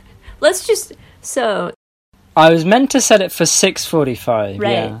I was meant to set it for 6:45,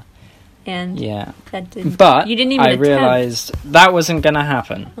 right. Yeah. And that didn't. But you didn't even I realised that wasn't going to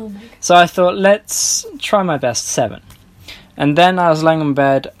happen. Oh my God. So I thought, let's try my best 7. And then I was laying in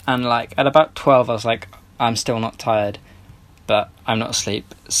bed, and like at about 12 I was like, I'm still not tired, but I'm not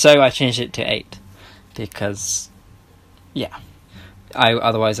asleep. So I changed it to 8 because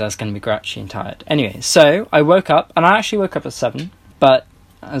otherwise I was going to be grouchy and tired. Anyway, so I woke up, and I actually woke up at 7, but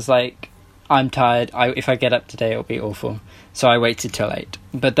I was like, I'm tired. If I get up today, it'll be awful. So I waited till 8.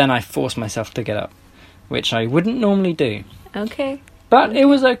 But then I forced myself to get up, which I wouldn't normally do. Okay. But it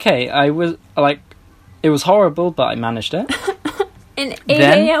was okay. It was horrible, but I managed it. An 8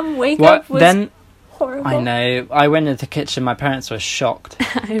 a.m. wake up was horrible. I know. I went into the kitchen. My parents were shocked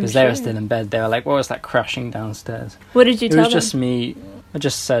because they were still in bed. They were like, what was that crashing downstairs? What did you tell them? It was just me. I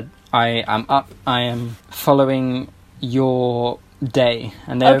just said, I am up. I am following your day.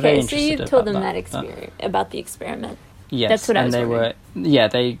 And they were very interested. So you told them about the experiment. Yes. That's what I was wondering.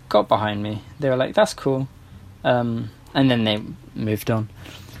 They got behind me. They were like, that's cool. And then they moved on.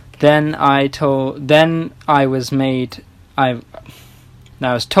 Then I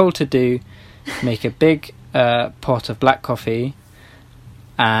was told to make a big pot of black coffee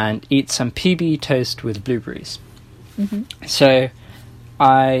and eat some PB toast with blueberries. Mm-hmm. So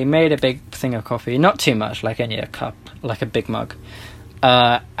I made a big thing of coffee, not too much, like only a cup, like a big mug.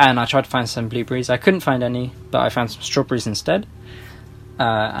 And I tried to find some blueberries. I couldn't find any, but I found some strawberries instead.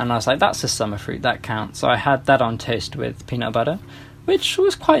 And I was like, that's a summer fruit, that counts. So I had that on toast with peanut butter, which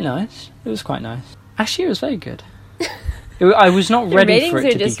was quite nice. It was quite nice. Actually, it was very good. I was not ready for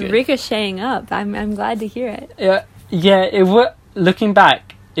it to be good. Ratings are just ricocheting up. I'm glad to hear it. Yeah. Looking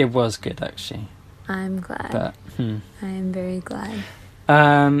back, it was good, actually. I'm glad. But, I am very glad.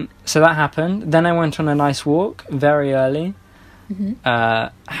 So that happened. Then I went on a nice walk very early. Mm-hmm.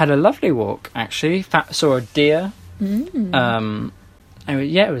 Had a lovely walk, actually. Saw a deer. Mm.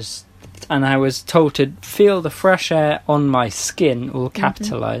 It was, and I was told to feel the fresh air on my skin, all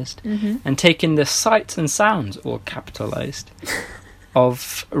capitalised, and take in the sights and sounds, all capitalised,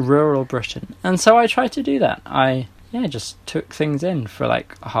 of rural Britain. And so I tried to do that. I just took things in for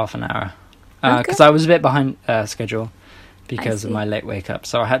like half an hour, because I was a bit behind schedule because of my late wake up.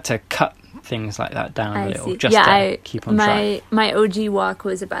 So I had to cut things like that down a little, just to keep on track. My OG walk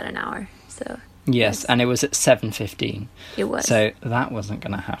was about an hour, so. Yes, and it was at 7:15. It was. So that wasn't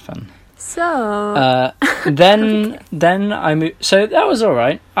going to happen. So then I moved. So that was all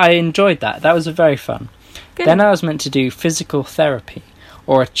right. I enjoyed that. That was very fun. Good. Then I was meant to do physical therapy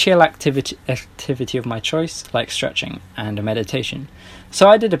or a chill activity of my choice, like stretching and a meditation. So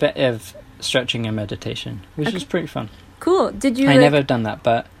I did a bit of stretching and meditation, which was pretty fun. Cool. Did you? I never done that,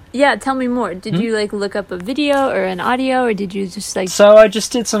 but yeah. Tell me more. Did you like look up a video or an audio, or did you just like? So I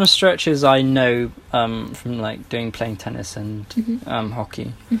just did some stretches I know from like playing tennis and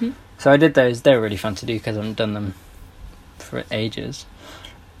hockey. Mm-hmm. So I did those. They were really fun to do because I haven't done them for ages.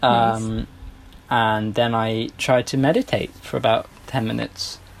 Nice. And then I tried to meditate for about 10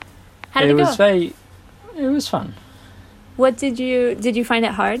 minutes. How did it go? It was fun. What did you find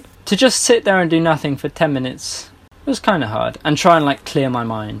it hard? To just sit there and do nothing for 10 minutes was kind of hard, and try and like clear my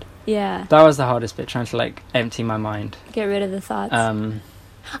mind. Yeah. That was the hardest bit, trying to like empty my mind. Get rid of the thoughts. I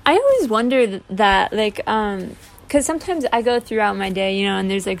always wondered that, like, because sometimes I go throughout my day, you know,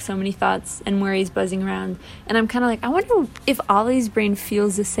 and there's like so many thoughts and worries buzzing around, and I'm kind of like, I wonder if Ollie's brain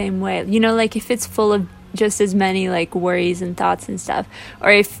feels the same way, you know, like if it's full of just as many like worries and thoughts and stuff,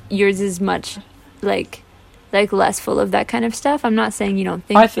 or if yours is much like less full of that kind of stuff. I'm not saying you don't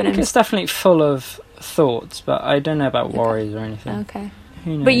think. I think it's definitely full of thoughts, but I don't know about worries or anything. Okay.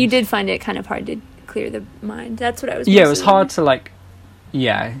 Who knows? But you did find it kind of hard to clear the mind. That's what I was. Yeah, it was hard to like.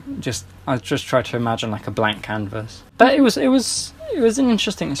 Yeah, I just tried to imagine like a blank canvas, but it was an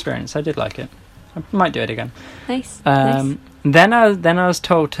interesting experience. I did like it. I might do it again. Nice. Nice. Then I was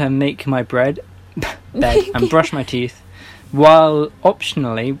told to make my bed and brush my teeth, while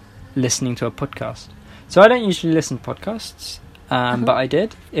optionally listening to a podcast. So I don't usually listen to podcasts, but I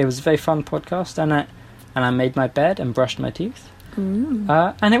did. It was a very fun podcast, and I made my bed and brushed my teeth, and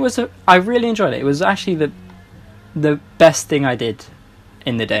I really enjoyed it. It was actually the best thing I did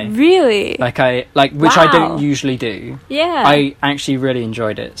in the day. Really? Which I don't usually do. Yeah. I actually really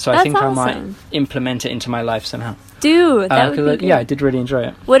enjoyed it, so That's I think awesome. I might implement it into my life somehow. Dude, that would be good. Yeah, I did really enjoy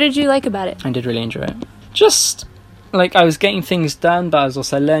it. What did you like about it? I did really enjoy it. Just like I was getting things done, but I was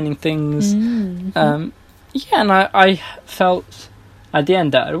also learning things. Mm-hmm. Yeah, and I felt at the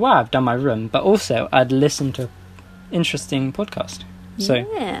end that, wow, I've done my room, but also I'd listened to an interesting podcast. So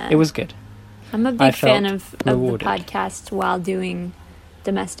it was good. I'm a big fan of the podcast while doing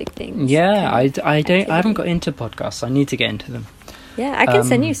domestic things. Yeah, I haven't got into podcasts. I need to get into them. Yeah, I can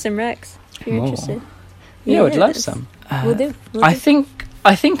send you some recs if you're interested. Yeah, I would love some. We'll do. I think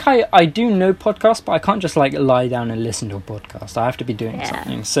I do know podcasts, but I can't just like lie down and listen to a podcast. I have to be doing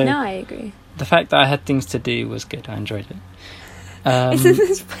something. So no, I agree. The fact that I had things to do was good. I enjoyed it. Isn't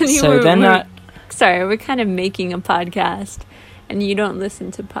this funny? So we're kind of making a podcast, and you don't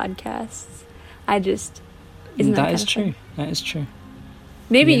listen to podcasts. That is true. That is true.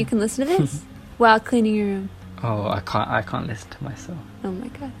 Maybe you can listen to this while cleaning your room. Oh, I can't listen to myself. Oh my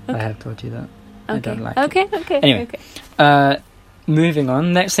god. Okay. I have told you that. Okay. I don't like it. Okay. Anyway, moving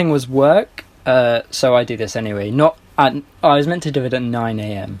on. Next thing was work. So I do this anyway. I was meant to do it at 9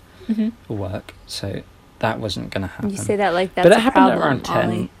 a.m. For work, so that wasn't going to happen. You say that like that's but it a happened problem, around 10.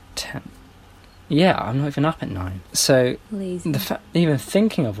 Ollie. 10. Yeah, I'm not even up at 9. So even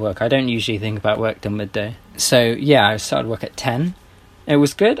thinking of work, I don't usually think about work till midday. So yeah, I started work at 10. It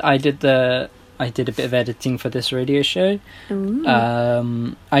was good. I did a bit of editing for this radio show. Ooh. I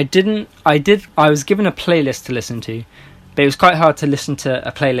was given a playlist to listen to, but it was quite hard to listen to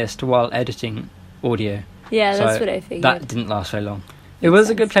a playlist while editing audio. Yeah, that's what I figured. That didn't last very long. It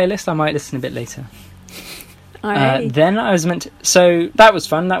was a good playlist. I might listen a bit later. All right. Then I was meant to... So that was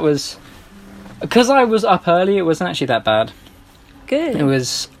fun. That was... Because I was up early, it wasn't actually that bad. Good.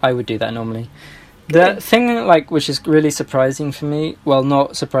 I would do that normally. The thing, like, which is really surprising for me, well,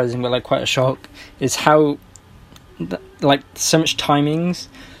 not surprising, but, like, quite a shock, is how, like, so much timings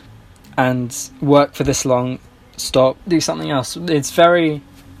and work for this long, stop, do something else. It's very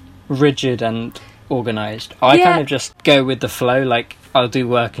rigid and organised. I kind of just go with the flow, like, I'll do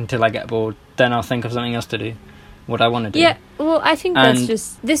work until I get bored, then I'll think of something else to do, what I want to do. Yeah, well, I think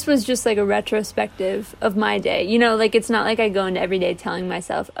this was just like a retrospective of my day. You know, like, it's not like I go into every day telling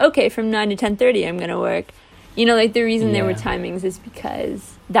myself, okay, from 9 to 10:30 I'm going to work. You know, like, the reason there were timings is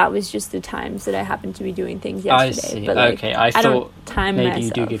because that was just the times that I happened to be doing things yesterday. I see. But, like, okay, I thought don't time maybe myself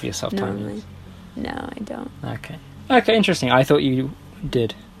you do give yourself normally. timings. No, I don't. Okay, interesting. I thought you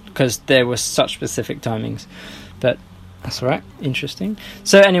did, because there were such specific timings. But that's all right. Interesting.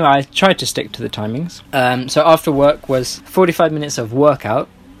 So anyway, I tried to stick to the timings. So after work was 45 minutes of workout.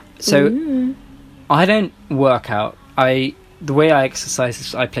 So I don't work out. The way I exercise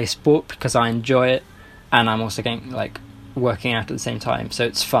is I play sport because I enjoy it, and I'm also getting, like, working out at the same time. So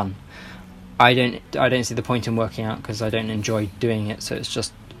it's fun. I don't see the point in working out because I don't enjoy doing it. So it's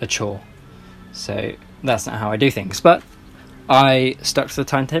just a chore. So that's not how I do things. But I stuck to the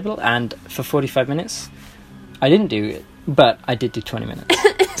timetable, and for 45 minutes, I didn't do But I did do 20 minutes.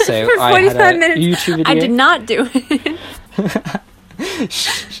 So For 45 I had a minutes. YouTube video. I did not do it.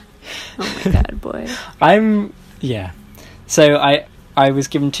 Oh my god, boy. So I was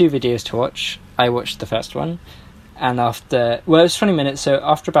given 2 videos to watch. I watched the first one, and it was 20 minutes, so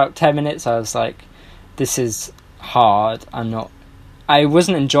after about 10 minutes I was like, this is hard. I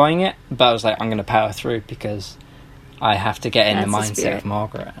wasn't enjoying it, but I was like, I'm going to power through because I have to get in the mindset of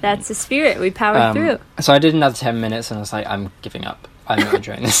Margaret. That's the spirit. We power through. So I did another 10 minutes and I was like, I'm giving up. I'm not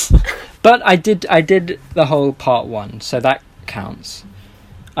enjoying this. But I did the whole part 1, so that counts.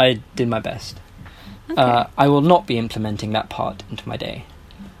 I did my best. Okay. I will not be implementing that part into my day.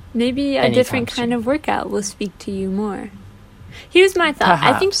 Maybe a different kind of workout will speak to you more. Here's my thought.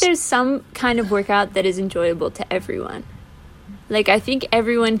 Perhaps. I think there's some kind of workout that is enjoyable to everyone. Like, I think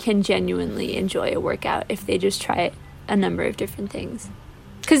everyone can genuinely enjoy a workout if they just try a number of different things.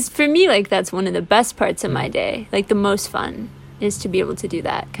 Because for me, like, that's one of the best parts of my day. Like, the most fun is to be able to do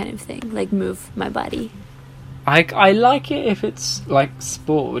that kind of thing. Like, move my body. I like it if it's like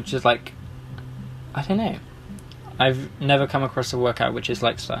sport, which is like, I don't know. I've never come across a workout which is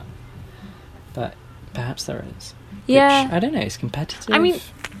like that. But perhaps there is. Yeah. Which, I don't know, it's competitive. I mean...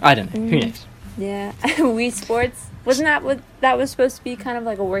 I don't know. Who knows? Yeah. Wii Sports. Wasn't that what that was supposed to be, kind of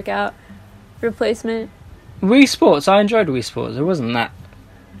like a workout replacement? Wii Sports. I enjoyed Wii Sports. It wasn't that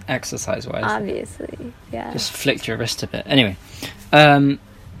exercise-wise. Obviously, yeah. Just flicked your wrist a bit. Anyway.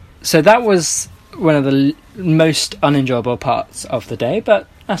 So that was one of the most unenjoyable parts of the day, but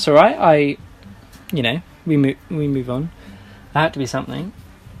that's alright. We move on. That had to be something.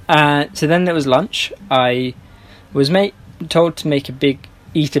 So then there was lunch. I was told to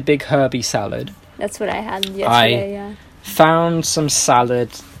eat a big herby salad. That's what I had yesterday, yeah. Found some salad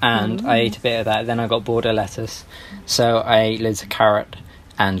and I ate a bit of that. Then I got border lettuce. So I ate loads of carrot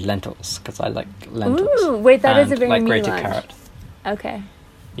and lentils because I like lentils. Ooh, wait, that is a very like me grated lunch. carrot. Okay.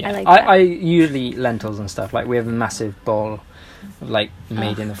 Yeah. I like that. I usually eat lentils and stuff. Like, we have a massive bowl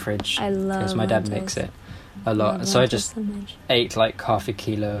made in the fridge. I love because my dad lentils. makes it a lot. So I just ate like half a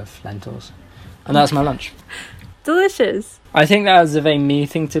kilo of lentils. And that's my lunch. Delicious. I think that was a very me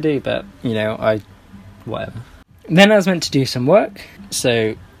thing to do, but, whatever. Then I was meant to do some work,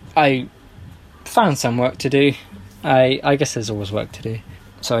 so I found some work to do. I guess there's always work to do.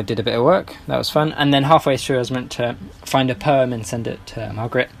 So I did a bit of work, that was fun, and then halfway through I was meant to find a poem and send it to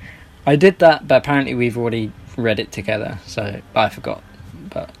Margaret. I did that, but apparently we've already read it together, so I forgot.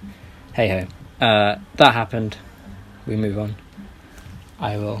 But hey-ho. That happened. We move on.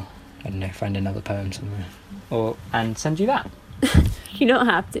 I will, find another poem somewhere. And send you that. You don't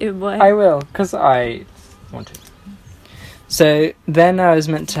have to, boy. I will, because I want to. So then I was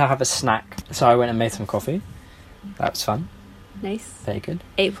meant to have a snack, so I went and made some coffee. That was fun. Nice. Very good.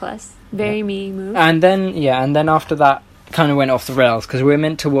 A+. Very me move. And then after that, kind of went off the rails, because we were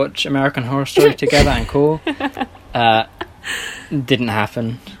meant to watch American Horror Story together and cool. Didn't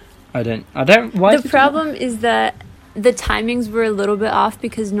happen. Why? The problem is that the timings were a little bit off,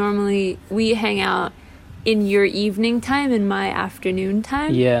 because normally we hang out in your evening time and my afternoon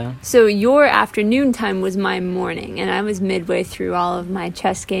time. Yeah. So your afternoon time was my morning, and I was midway through all of my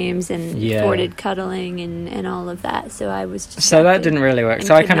chess games and boarded cuddling and all of that. So I was just so that didn't really work.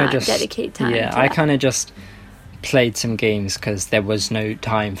 So I kind of just dedicate time. Yeah, I kind of just played some games because there was no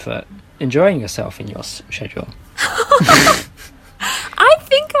time for enjoying yourself in your schedule. I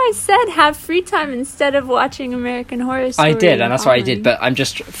think I said have free time instead of watching American Horror Story. I did, and that's what I did. But I'm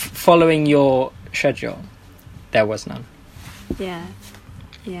just following your schedule. There was none. Yeah.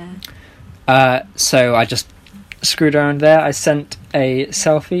 So I just screwed around there. I sent a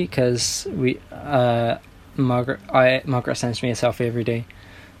selfie because Margaret sends me a selfie every day.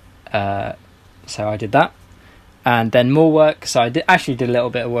 So I did that, and then more work. So I did a little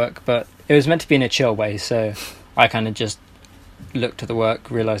bit of work, but it was meant to be in a chill way. So I kind of just looked at the work,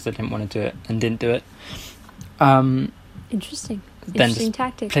 realised I didn't want to do it, and didn't do it. Interesting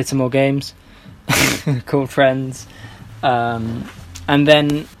tactic. Played some more games. Called friends, and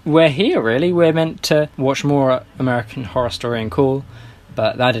then we're here. Really, we're meant to watch more American Horror Story and cool,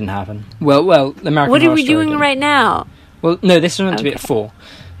 but that didn't happen. Well, American. What Horror are we Story doing right now? Well, no, this was meant to be at 4.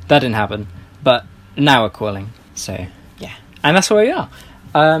 That didn't happen, but now we're calling. So yeah, and that's where we are.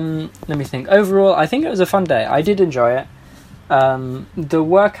 Let me think. Overall, I think it was a fun day. I did enjoy it. The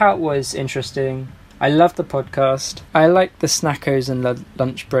workout was interesting. I love the podcast. I like the snackos and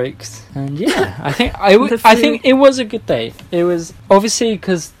lunch breaks. And yeah, I think I think it was a good day. It was obviously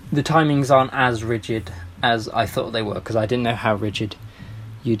because the timings aren't as rigid as I thought they were, because I didn't know how rigid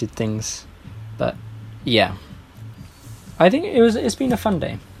you did things. But yeah, I think it's been a fun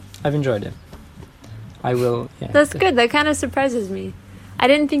day. I've enjoyed it. I will. Yeah. That's good. That kind of surprises me. I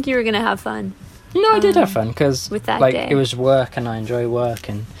didn't think you were gonna have fun. No, I did have fun because with that like day. It was work and I enjoy work,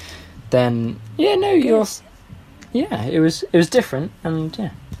 and then it was different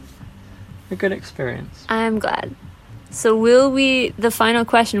and a good experience. I'm glad. So the final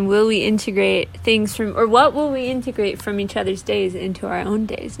question, will we integrate things or what will we integrate from each other's days into our own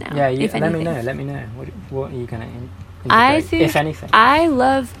days now? Yeah, let me know. What are you going to integrate, I think, if anything?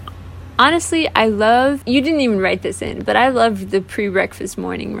 Honestly, you didn't even write this in, but I loved the pre-breakfast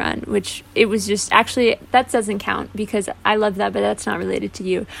morning run, which it was just, actually, that doesn't count because I love that, but that's not related to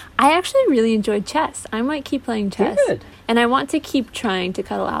you. I actually really enjoyed chess. I might keep playing chess. Good. And I want to keep trying to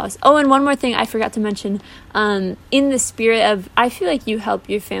cuddle Alice. Oh, and one more thing I forgot to mention. In the spirit of, I feel like you help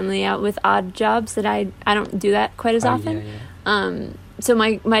your family out with odd jobs that I don't do that quite as often. Yeah. So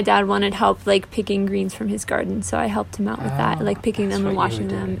my dad wanted help, like, picking greens from his garden, so I helped him out with that, like picking them and washing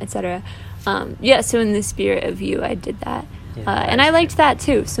them, etc. So in the spirit of you, I did that. And I liked that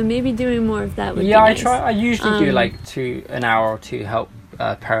too, so maybe doing more of that would be nice. I usually do like an hour or two help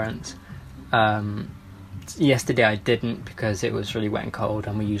parents. Yesterday I didn't because it was really wet and cold,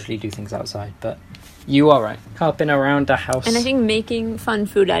 and we usually do things outside, but you are right, helping around the house. And I think making fun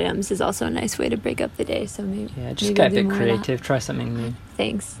food items is also a nice way to break up the day, so maybe just get a bit creative, try something new.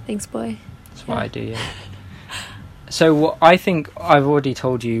 Thanks boy. That's what I do. So I think I've already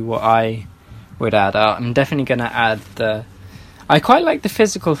told you what I would add. I'm definitely going to add I quite like the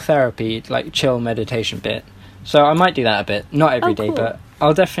physical therapy, like chill meditation bit, so I might do that a bit, not every day, but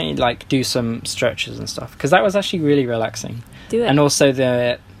I'll definitely like do some stretches and stuff, because that was actually really relaxing. Do it. And also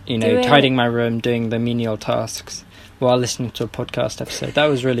tidying my room, doing the menial tasks while listening to a podcast episode. That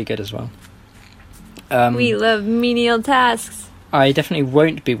was really good as well. We love menial tasks. I definitely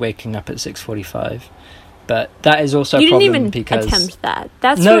won't be waking up at 6:45, but that is also a problem. You didn't even attempt that.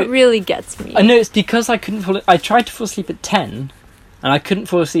 That's what really gets me. I know, it's because I couldn't fall. I tried to fall asleep at 10, and I couldn't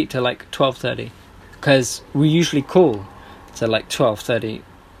fall asleep till like 12:30, because we usually call to like 12:30,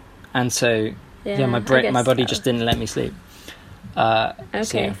 and so my body just didn't let me sleep. Fair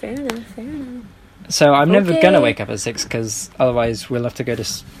enough. So I'm never gonna wake up at 6, because otherwise we'll have to go to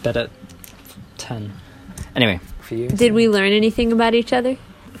bed at 10. Anyway, for you. Did we learn anything about each other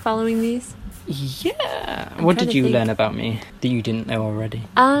following these? Yeah. What did you learn about me that you didn't know already?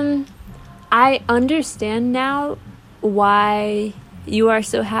 I understand now why you are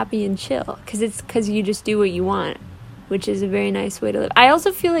so happy and chill, because you just do what you want, which is a very nice way to live. I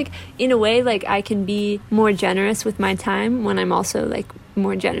also feel like, in a way, like, I can be more generous with my time when I'm also, like,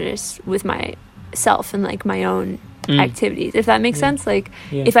 more generous with myself and, like, my own activities, if that makes sense. Like,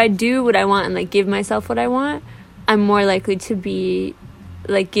 if I do what I want and, like, give myself what I want, I'm more likely to be,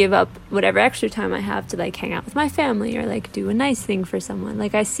 like, give up whatever extra time I have to, like, hang out with my family or, like, do a nice thing for someone.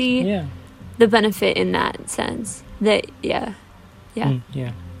 Like, I see the benefit in that sense. That,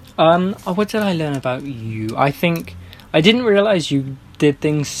 what did I learn about you? I think I didn't realise you did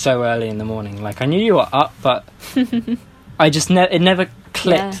things so early in the morning. Like, I knew you were up, but I just it never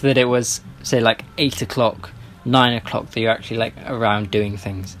clicked that it was, say, like 8 o'clock, 9 o'clock that you're actually, like, around doing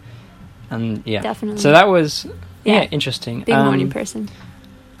things. And definitely. So that was interesting. Big morning person.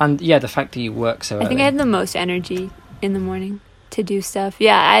 And the fact that you work so early. I think I have the most energy in the morning to do stuff.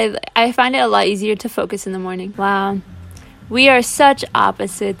 I find it a lot easier to focus in the morning. Wow. We are such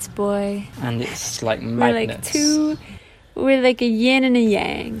opposites, boy. And it's like magnets. We're like a yin and a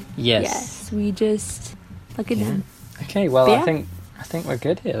yang. Yes. We just look at them. Okay, well, I think we're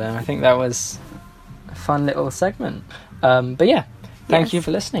good here then. I think that was a fun little segment. But thank you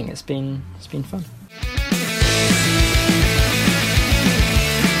for listening. It's been fun.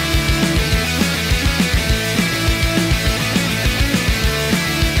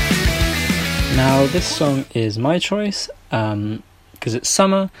 Now, this song is my choice, because it's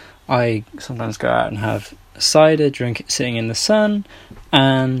summer. I sometimes go out and have a cider, drink it sitting in the sun,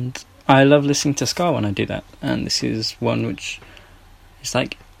 and I love listening to ska when I do that. And this is one which is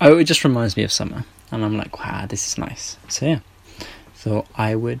like, it just reminds me of summer, and I'm like, wow, this is nice. So so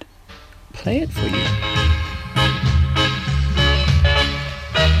I would play it for you.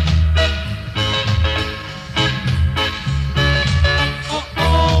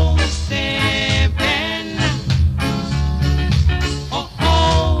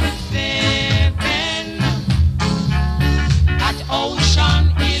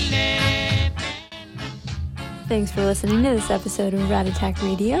 Thanks for listening to this episode of Rat Attack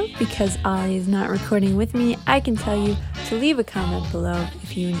Radio. Because Ollie is not recording with me, I can tell you to leave a comment below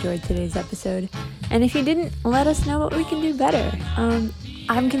if you enjoyed today's episode. And if you didn't, let us know what we can do better.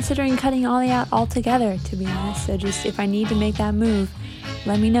 I'm considering cutting Ollie out altogether, to be honest. So just, if I need to make that move,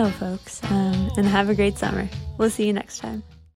 let me know, folks. And have a great summer. We'll see you next time.